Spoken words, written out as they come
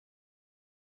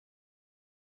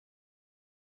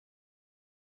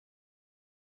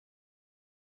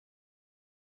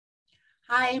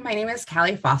Hi, my name is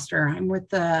Kalli Foster. I'm with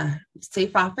the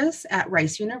SAFE Office at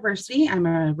Rice University. I'm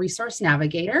a resource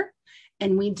navigator,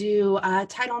 and we do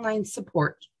Title IX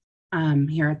support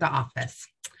here at the office.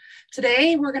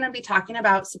 Today, we're going to be talking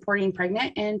about supporting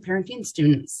pregnant and parenting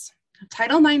students.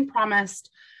 Title IX promised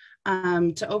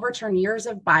to overturn years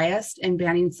of bias and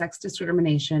banning sex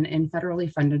discrimination in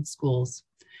federally funded schools.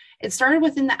 It started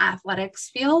within the athletics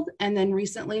field and then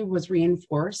recently was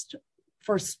reinforced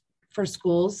for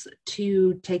schools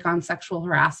to take on sexual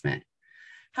harassment.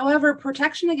 However,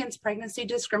 protection against pregnancy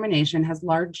discrimination has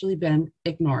largely been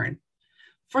ignored.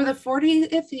 For the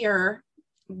 40th year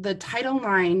of Title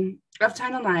IX,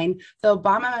 the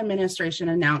Obama administration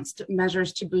announced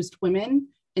measures to boost women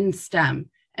in STEM,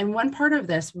 and one part of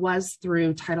this was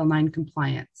through Title IX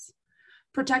compliance.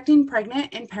 Protecting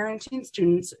pregnant and parenting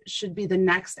students should be the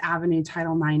next avenue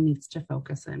Title IX needs to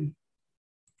focus in.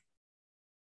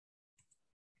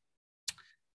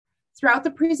 Throughout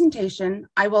the presentation,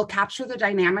 I will capture the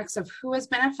dynamics of who has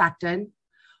been affected,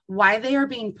 why they are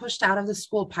being pushed out of the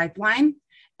school pipeline,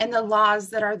 and the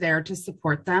laws that are there to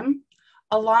support them,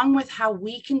 along with how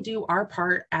we can do our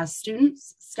part as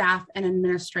students, staff, and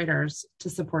administrators to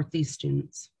support these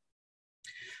students.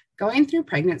 Going through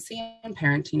pregnancy and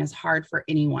parenting is hard for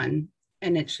anyone,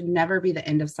 and it should never be the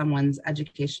end of someone's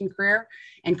education career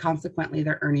and consequently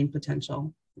their earning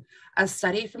potential. A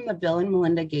study from the Bill and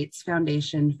Melinda Gates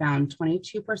Foundation found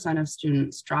 22% of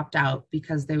students dropped out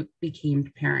because they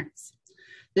became parents.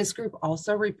 This group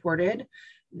also reported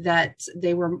that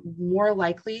they were more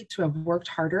likely to have worked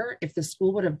harder if the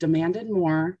school would have demanded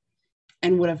more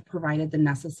and would have provided the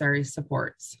necessary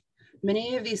supports.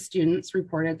 Many of these students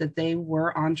reported that they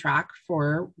were on track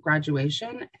for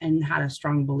graduation and had a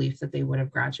strong belief that they would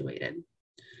have graduated.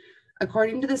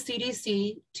 According to the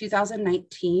CDC,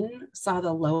 2019 saw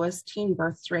the lowest teen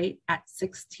birth rate at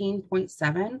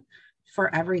 16.7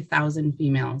 for every 1,000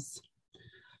 females.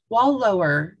 While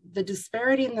lower, the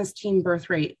disparity in this teen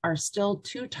birth rate are still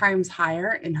 2 times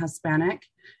higher in Hispanic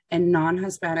and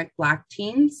non-Hispanic Black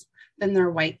teens than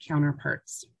their white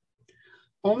counterparts.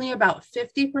 Only about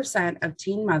 50% of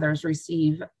teen mothers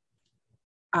receive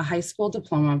a high school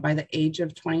diploma by the age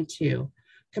of 22,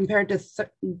 compared to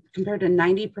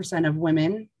 90% of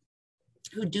women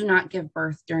who do not give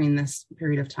birth during this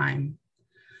period of time.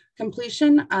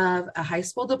 Completion of a high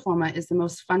school diploma is the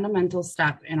most fundamental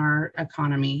step in our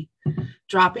economy.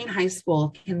 Dropping high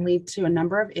school can lead to a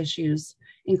number of issues,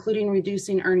 including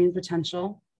reducing earning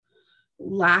potential,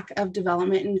 lack of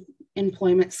development in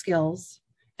employment skills,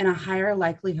 and a higher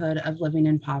likelihood of living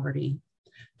in poverty.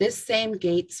 This same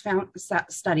Gates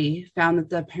study found that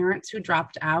the parents who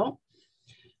dropped out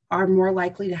are more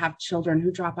likely to have children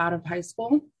who drop out of high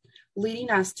school,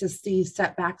 leading us to see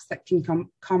setbacks that can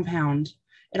compound.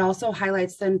 It also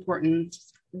highlights the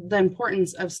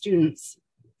importance of students,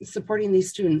 supporting these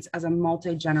students as a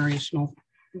multi-generational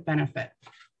benefit.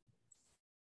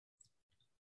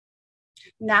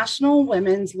 National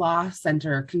Women's Law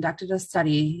Center conducted a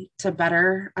study to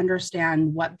better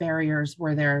understand what barriers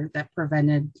were there that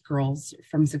prevented girls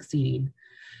from succeeding.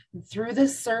 Through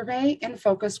this survey and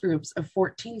focus groups of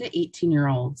 14 to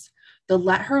 18-year-olds, the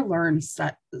Let Her Learn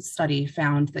study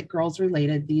found that girls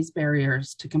related these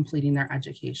barriers to completing their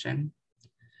education.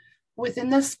 Within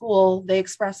the school, they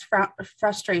expressed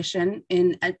frustration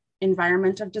in an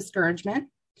environment of discouragement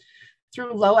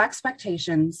through low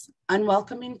expectations,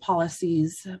 unwelcoming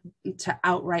policies to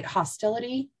outright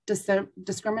hostility,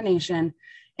 discrimination,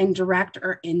 and direct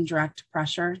or indirect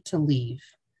pressure to leave.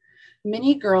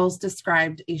 Many girls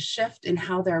described a shift in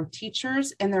how their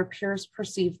teachers and their peers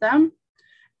perceived them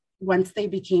once they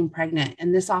became pregnant,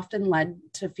 and this often led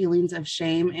to feelings of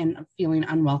shame and feeling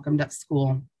unwelcomed at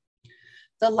school.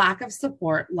 The lack of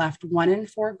support left 1 in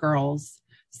 4 girls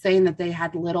saying that they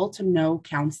had little to no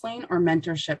counseling or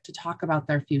mentorship to talk about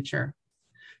their future.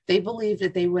 They believed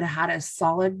that they would have had a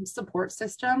solid support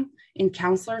system in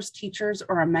counselors, teachers,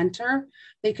 or a mentor.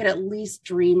 They could at least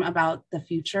dream about the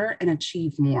future and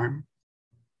achieve more.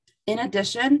 In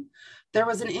addition, there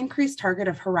was an increased target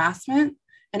of harassment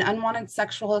and unwanted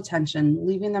sexual attention,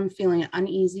 leaving them feeling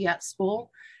uneasy at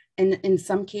school, and in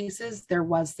some cases, there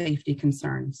was safety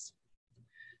concerns.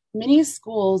 Many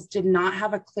schools did not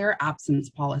have a clear absence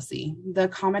policy, the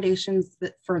accommodations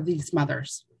for these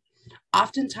mothers.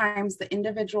 Oftentimes, the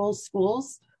individual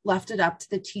schools left it up to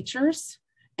the teachers,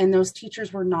 and those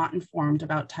teachers were not informed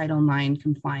about Title IX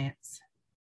compliance.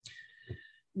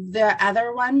 The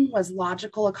other one was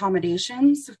logical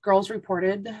accommodations. Girls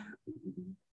reported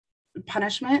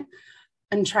punishment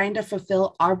and trying to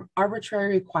fulfill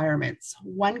arbitrary requirements.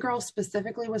 One girl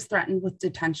specifically was threatened with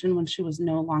detention when she was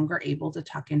no longer able to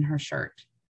tuck in her shirt.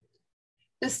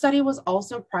 This study was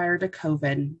also prior to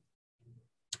COVID,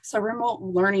 so remote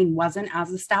learning wasn't as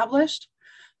established,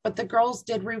 but the girls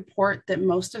did report that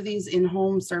most of these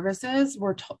in-home services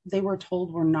were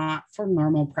told were not for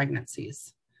normal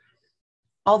pregnancies.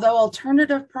 Although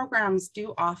alternative programs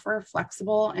do offer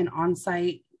flexible and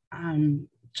on-site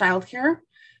childcare,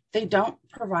 they don't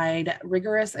provide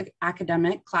rigorous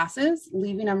academic classes,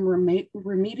 leaving them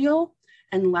remedial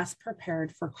and less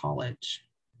prepared for college.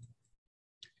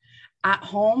 At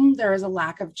home, there is a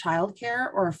lack of childcare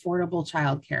or affordable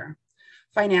childcare.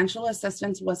 Financial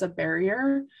assistance was a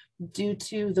barrier due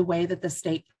to the way that the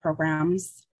state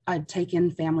programs take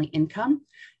in family income,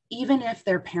 even if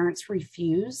their parents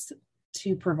refuse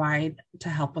to provide to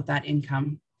help with that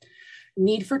income.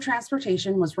 Need for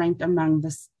transportation was ranked among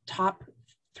the top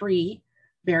 3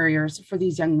 barriers for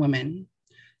these young women.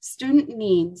 Student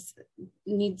needs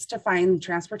to find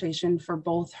transportation for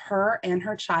both her and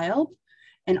her child,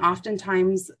 and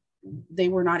oftentimes they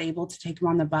were not able to take them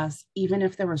on the bus, even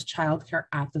if there was childcare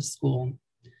at the school.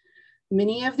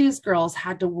 Many of these girls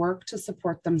had to work to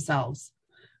support themselves,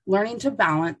 learning to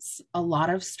balance a lot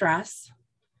of stress,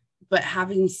 but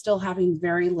still having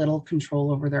very little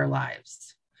control over their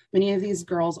lives. Many of these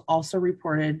girls also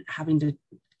reported having to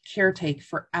caretake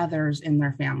for others in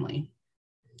their family.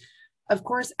 Of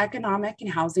course, economic and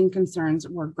housing concerns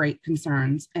were great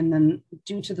concerns, and then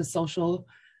due to the social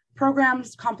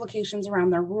programs, complications around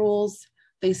their rules,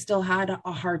 they still had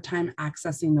a hard time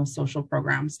accessing those social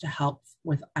programs to help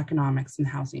with economics and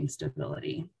housing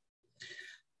stability.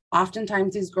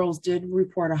 Oftentimes, these girls did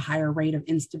report a higher rate of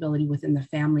instability within the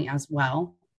family as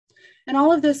well. And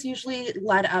all of this usually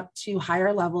led up to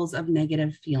higher levels of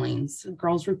negative feelings.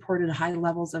 Girls reported high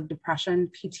levels of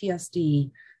depression,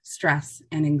 PTSD, stress,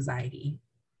 and anxiety.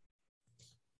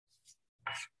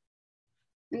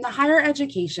 In the higher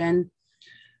education,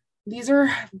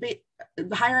 the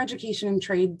higher education and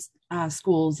trade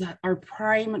schools are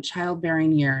prime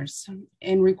childbearing years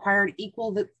and required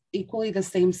equally the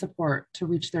same support to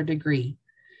reach their degree.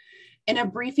 In a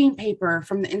briefing paper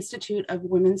from the Institute of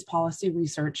Women's Policy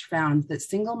Research found that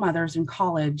single mothers in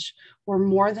college were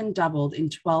more than doubled in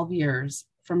 12 years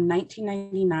from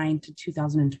 1999 to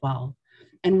 2012,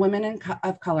 and women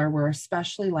of color were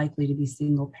especially likely to be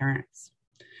single parents.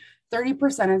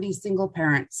 30% of these single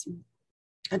parents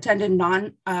attended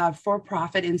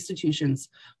for-profit institutions,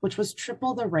 which was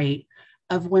triple the rate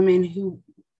of women who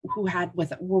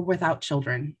were without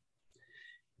children.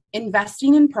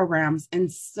 Investing in programs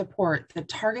and support that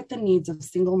target the needs of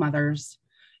single mothers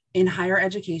in higher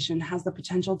education has the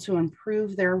potential to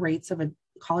improve their rates of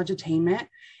college attainment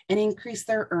and increase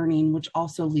their earning, which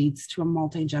also leads to a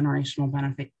multi-generational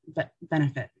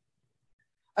benefit.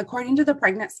 According to the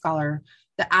Pregnant Scholar,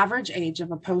 the average age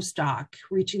of a postdoc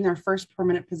reaching their first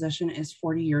permanent position is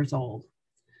 40 years old.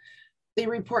 They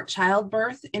report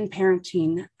childbirth and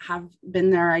parenting have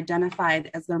been identified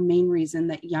as their main reason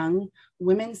that young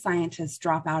women scientists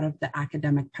drop out of the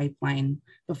academic pipeline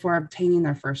before obtaining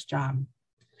their first job.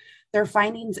 Their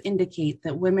findings indicate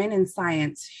that women in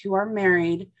science who are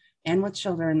married and with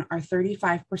children are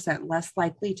 35% less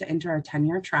likely to enter a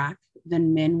tenure track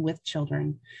than men with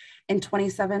children, and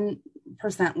 27%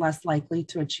 less likely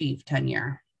to achieve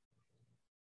tenure.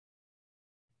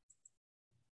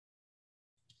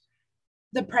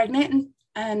 The Pregnant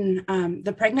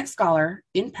Scholar,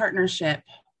 in partnership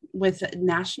with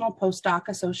National Postdoc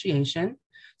Association,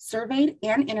 surveyed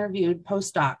and interviewed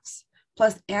postdocs,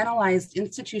 plus analyzed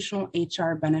institutional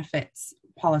HR benefits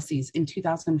policies in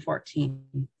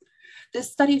 2014.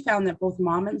 This study found that both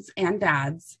moms and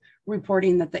dads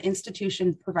reporting that the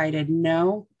institution provided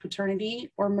no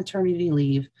paternity or maternity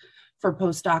leave for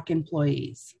postdoc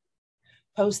employees.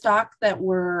 Postdoc that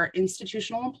were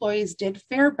institutional employees did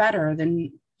fare better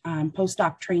than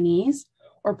postdoc trainees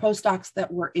or postdocs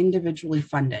that were individually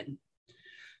funded.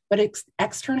 But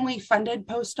externally funded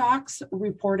postdocs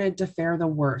reported to fare the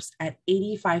worst, at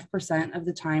 85% of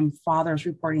the time, fathers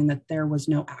reporting that there was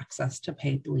no access to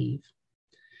paid leave.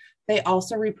 They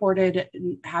also reported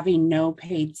having no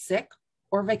paid sick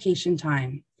or vacation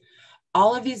time.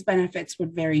 All of these benefits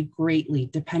would vary greatly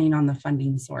depending on the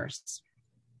funding source.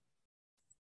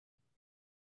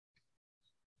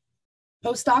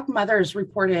 Postdoc mothers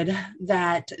reported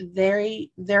that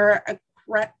they're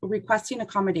requesting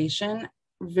accommodation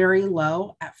very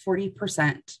low at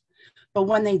 40%. But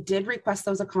when they did request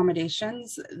those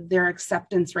accommodations, their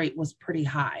acceptance rate was pretty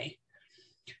high.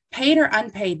 Paid or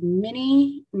unpaid,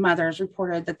 many mothers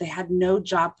reported that they had no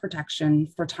job protection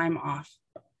for time off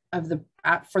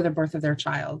for the birth of their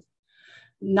child.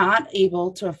 Not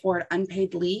able to afford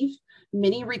unpaid leave,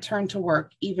 many returned to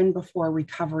work even before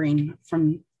recovering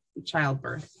from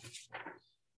childbirth.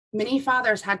 Many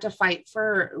fathers had to fight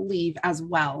for leave as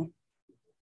well.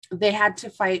 They had to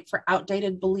fight for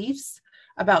outdated beliefs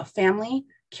about family,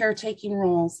 caretaking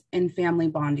roles, and family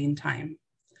bonding time.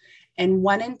 And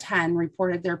 1 in 10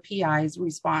 reported their PI's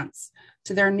response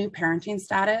to their new parenting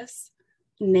status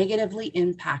negatively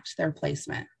impact their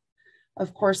placement.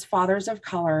 Of course, fathers of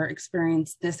color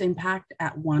experienced this impact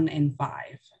at 1 in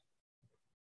 5.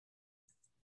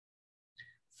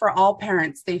 For all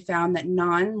parents, they found that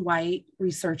non-white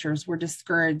researchers were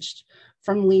discouraged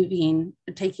from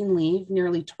taking leave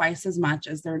nearly twice as much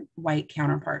as their white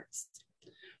counterparts.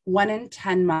 1 in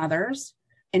 10 mothers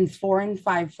and 4 in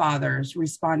 5 fathers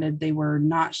responded they were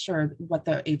not sure what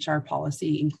the HR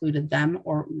policy included them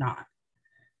or not.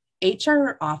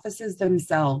 HR offices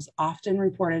themselves often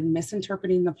reported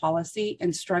misinterpreting the policy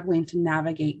and struggling to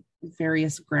navigate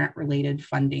various grant-related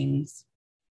fundings.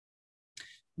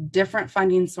 Different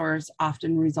funding sources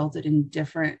often resulted in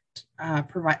different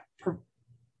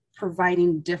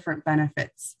providing different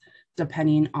benefits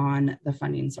depending on the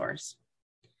funding source.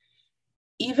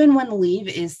 Even when leave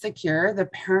is secure, the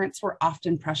parents were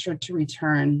often pressured to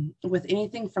return with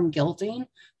anything from guilting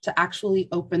to actually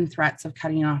open threats of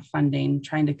cutting off funding,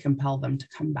 trying to compel them to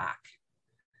come back.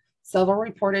 Several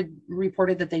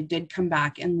reported that they did come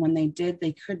back, and when they did,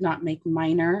 they could not make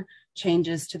minor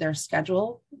changes to their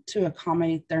schedule to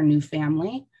accommodate their new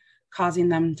family, causing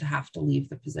them to have to leave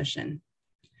the position.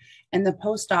 And the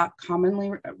postdoc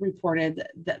commonly reported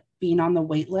that being on the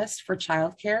wait list for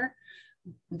childcare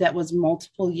that was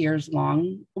multiple years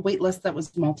long,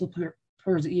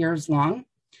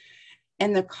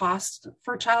 and the cost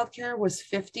for childcare was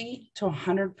 50 to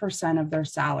 100% of their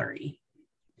salary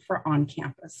for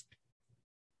on-campus.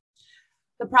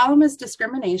 The problem is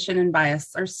discrimination and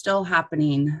bias are still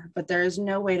happening, but there is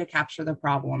no way to capture the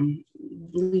problem,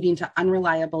 leading to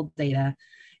unreliable data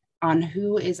on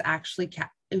who is actually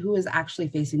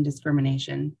facing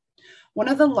discrimination. One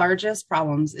of the largest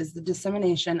problems is the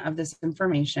dissemination of this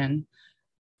information.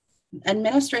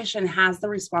 Administration has the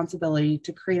responsibility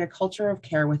to create a culture of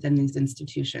care within these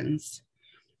institutions,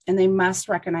 and they must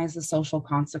recognize the social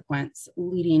consequence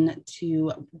leading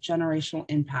to generational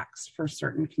impacts for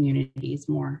certain communities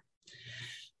more.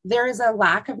 There is a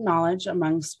lack of knowledge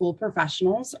among school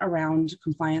professionals around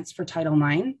compliance for Title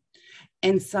IX,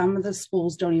 and some of the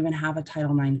schools don't even have a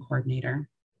Title IX coordinator.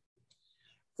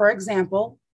 For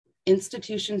example,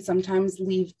 institutions sometimes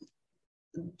leave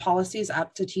policies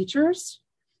up to teachers,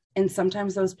 and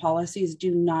sometimes those policies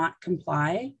do not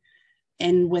comply.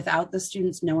 And without the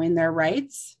students knowing their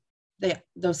rights,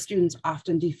 those students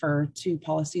often defer to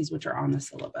policies which are on the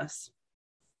syllabus.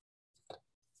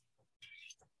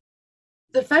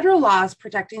 The federal laws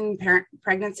protecting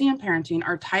pregnancy and parenting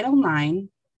are Title IX,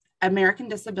 American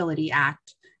Disability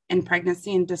Act, and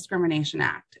Pregnancy and Discrimination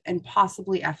Act, and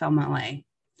possibly FMLA.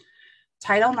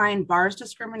 Title IX bars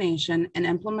discrimination and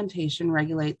implements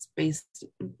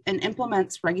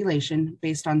regulation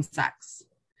based on sex.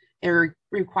 It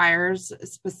requires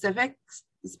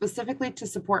specifically to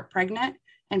support pregnant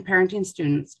and parenting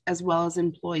students as well as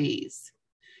employees.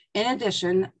 In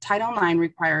addition, Title IX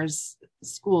requires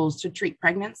schools to treat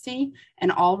pregnancy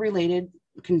and all related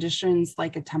conditions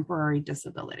like a temporary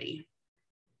disability.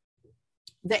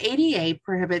 The ADA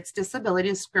prohibits disability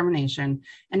discrimination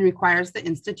and requires the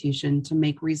institution to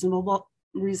make reasonable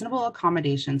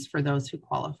accommodations for those who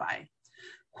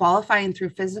qualifying through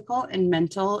physical and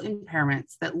mental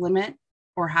impairments that limit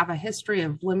or have a history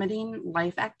of limiting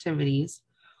life activities,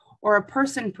 or a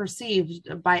person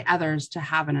perceived by others to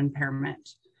have an impairment.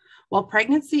 While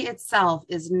pregnancy itself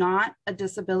is not a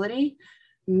disability,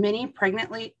 many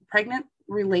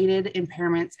pregnant-related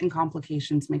impairments and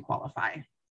complications may qualify.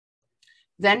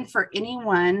 Then for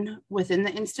anyone within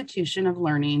the institution of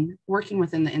learning, working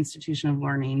within the institution of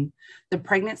learning, the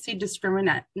Pregnancy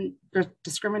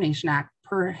Discrimination Act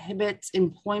prohibits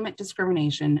employment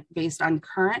discrimination based on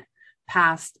current,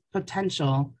 past,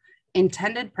 potential,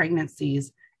 intended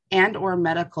pregnancies, and or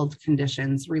medical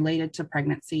conditions related to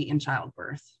pregnancy and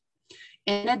childbirth.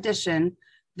 In addition,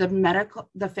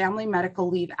 the Family Medical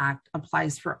Leave Act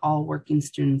applies for all working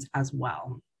students as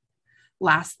well.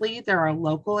 Lastly, there are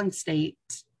local and state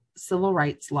civil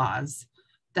rights laws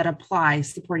that apply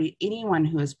supporting anyone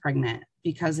who is pregnant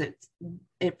because it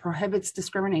prohibits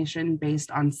discrimination based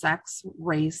on sex,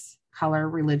 race, color,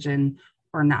 religion,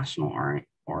 or national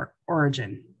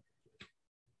origin.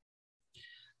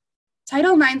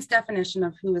 Title IX's definition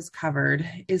of who is covered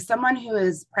is someone who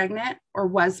is pregnant or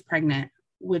was pregnant,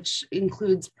 which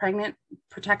includes pregnant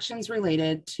protections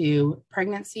related to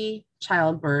pregnancy,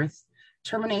 childbirth,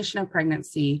 termination of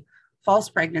pregnancy, false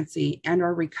pregnancy, and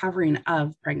or recovering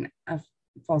of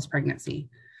false pregnancy,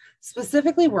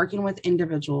 specifically working with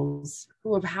individuals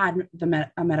who have had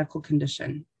a medical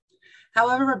condition.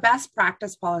 However, best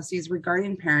practice policies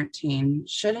regarding parenting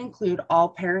should include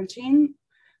all parenting,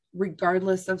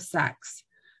 regardless of sex,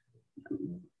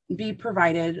 be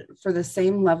provided for the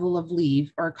same level of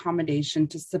leave or accommodation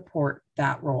to support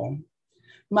that role.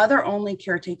 Mother-only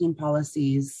caretaking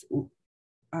policies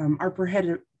are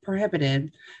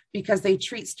prohibited because they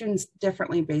treat students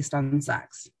differently based on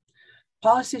sex.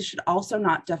 Policies should also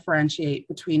not differentiate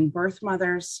between birth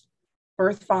mothers,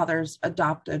 birth fathers,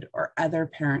 adopted, or other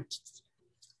parents.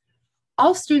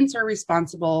 All students are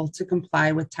responsible to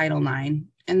comply with Title IX,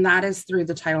 and that is through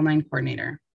the Title IX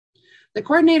coordinator. The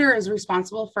coordinator is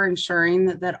responsible for ensuring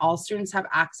that all students have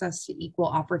access to equal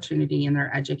opportunity in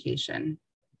their education.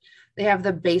 They have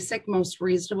the basic, most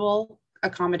reasonable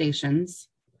accommodations.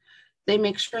 They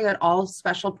make sure that all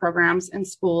special programs in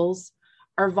schools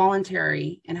are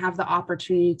voluntary and have the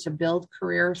opportunity to build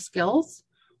career skills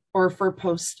or for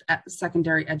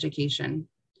post-secondary education.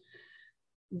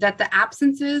 That the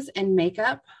absences and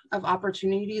makeup of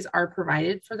opportunities are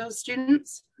provided for those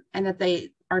students, and that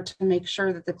they are to make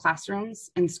sure that the classrooms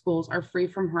and schools are free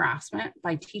from harassment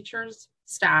by teachers,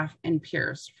 staff, and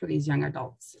peers for these young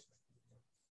adults.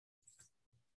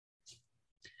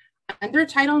 Under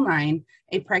Title IX,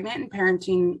 a pregnant and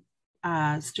parenting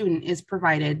student is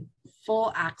provided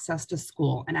full access to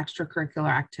school and extracurricular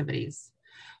activities.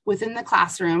 Within the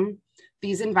classroom,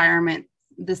 this environment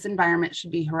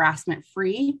should be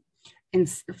harassment-free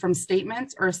from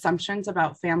statements or assumptions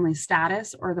about family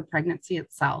status or the pregnancy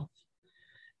itself.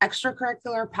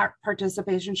 Extracurricular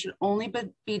participation should only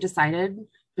be decided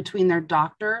between their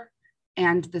doctor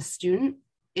and the student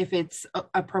if it's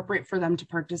appropriate for them to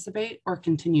participate or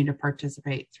continue to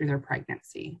participate through their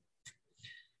pregnancy.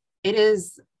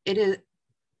 If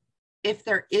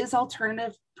there is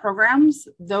alternative programs,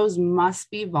 those must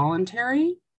be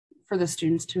voluntary for the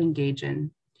students to engage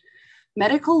in.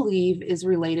 Medical leave is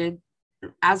related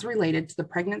to the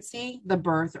pregnancy, the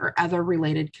birth, or other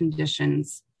related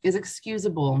conditions is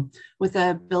excusable with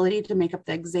the ability to make up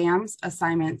the exams,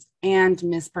 assignments, and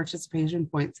miss participation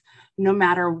points, no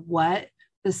matter what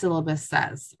the syllabus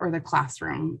says or the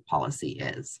classroom policy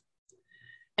is.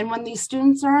 And when these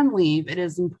students are on leave, it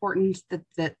is important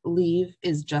that leave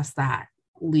is just that,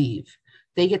 leave.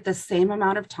 They get the same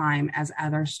amount of time as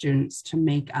other students to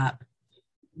make up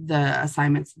the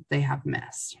assignments that they have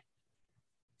missed.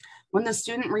 When the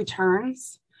student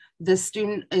returns, the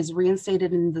student is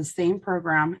reinstated in the same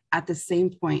program at the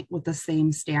same point with the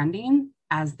same standing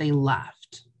as they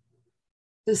left.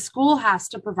 The school has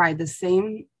to provide the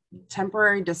same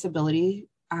temporary disability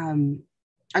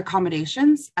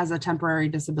accommodations as a temporary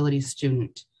disability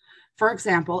student. For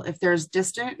example, if there's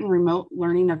distant and remote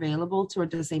learning available to a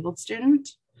disabled student,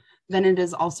 then it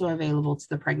is also available to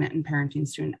the pregnant and parenting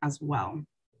student as well.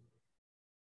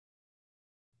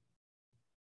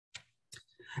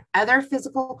 Other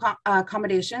physical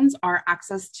accommodations are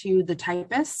access to the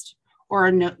typist or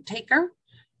a note taker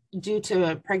due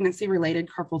to a pregnancy-related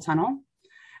carpal tunnel,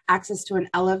 access to an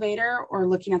elevator or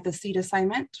looking at the seat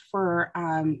assignment for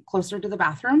closer to the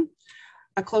bathroom,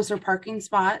 a closer parking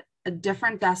spot, a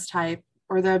different desk type,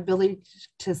 or the ability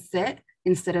to sit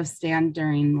instead of stand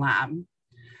during lab.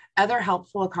 Other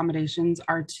helpful accommodations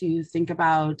are to think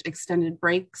about extended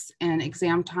breaks and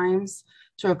exam times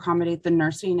to accommodate the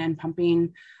nursing and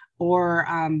pumping or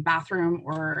bathroom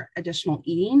or additional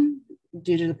eating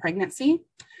due to the pregnancy.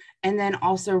 And then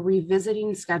also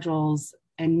revisiting schedules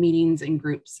and meetings in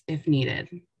groups if needed.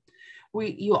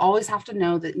 You always have to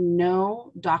know that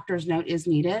no doctor's note is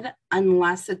needed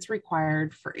unless it's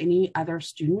required for any other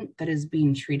student that is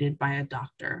being treated by a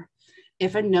doctor.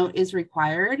 If a note is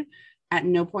required, at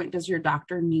no point does your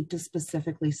doctor need to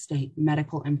specifically state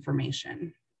medical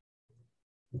information.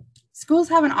 Schools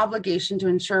have an obligation to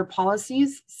ensure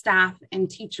policies, staff, and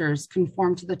teachers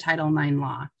conform to the Title IX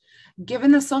law.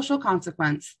 Given the social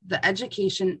consequence, the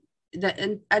education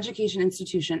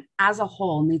institution as a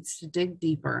whole needs to dig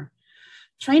deeper.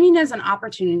 Training is an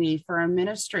opportunity for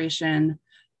administration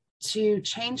to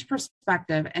change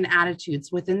perspective and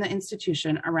attitudes within the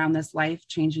institution around this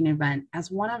life-changing event as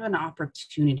one of an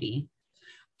opportunity.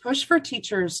 Push for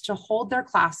teachers to hold their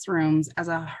classrooms as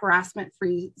a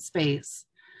harassment-free space.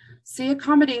 See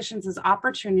accommodations as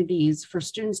opportunities for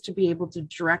students to be able to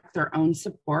direct their own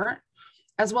support,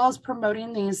 as well as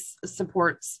promoting these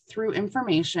supports through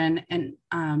information and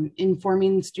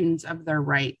informing students of their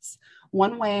rights.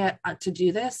 One way to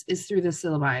do this is through the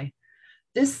syllabi.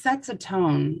 This sets a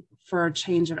tone for a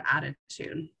change of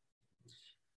attitude.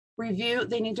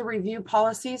 They need to review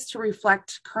policies to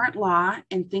reflect current law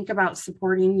and think about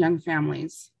supporting young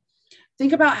families.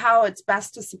 Think about how it's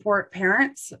best to support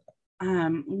parents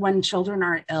when children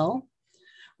are ill.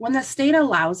 When the state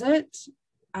allows it,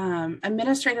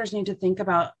 administrators need to think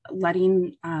about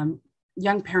letting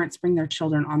young parents bring their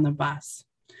children on the bus.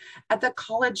 At the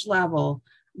college level,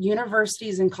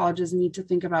 universities and colleges need to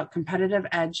think about competitive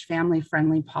edge,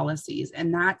 family-friendly policies,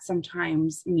 and that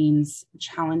sometimes means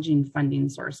challenging funding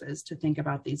sources to think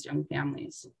about these young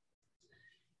families.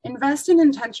 Invest in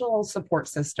intentional support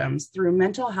systems through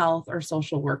mental health or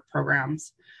social work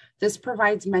programs. This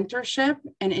provides mentorship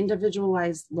and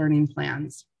individualized learning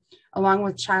plans, along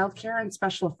with childcare and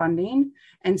special funding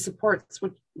and support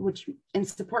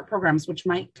programs which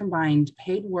might combine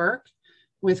paid work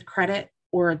with credit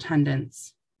or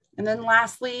attendance. And then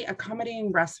lastly,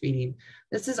 accommodating breastfeeding.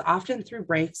 This is often through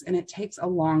breaks and it takes a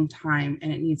long time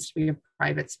and it needs to be a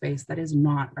private space that is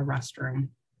not a restroom.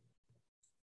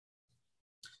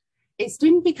 A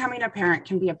student becoming a parent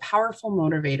can be a powerful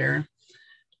motivator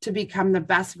to become the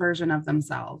best version of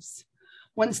themselves.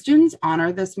 When students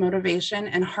honor this motivation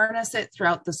and harness it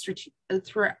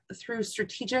through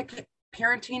strategic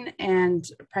parenting and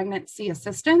pregnancy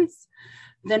assistance,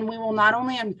 then we will not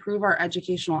only improve our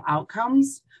educational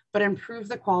outcomes, but improve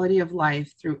the quality of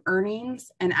life through earnings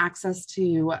and access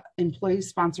to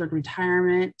employee-sponsored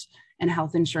retirement and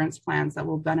health insurance plans that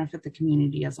will benefit the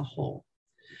community as a whole.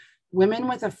 Women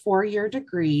with a 4-year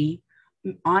degree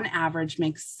on average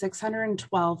make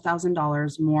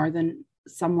 $612,000 more than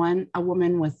a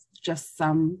woman with just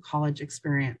some college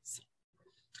experience.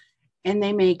 And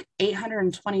they make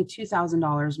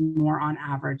 $822,000 more on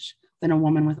average than a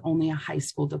woman with only a high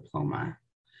school diploma.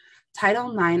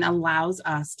 Title IX allows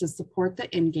us to support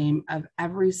the end game of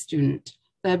every student.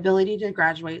 The ability to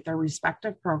graduate their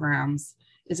respective programs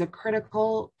is a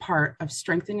critical part of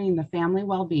strengthening the family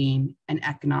well-being and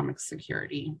economic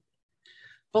security.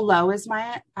 Below is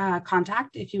my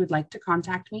contact if you would like to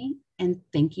contact me, and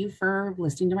thank you for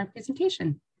listening to my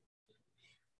presentation.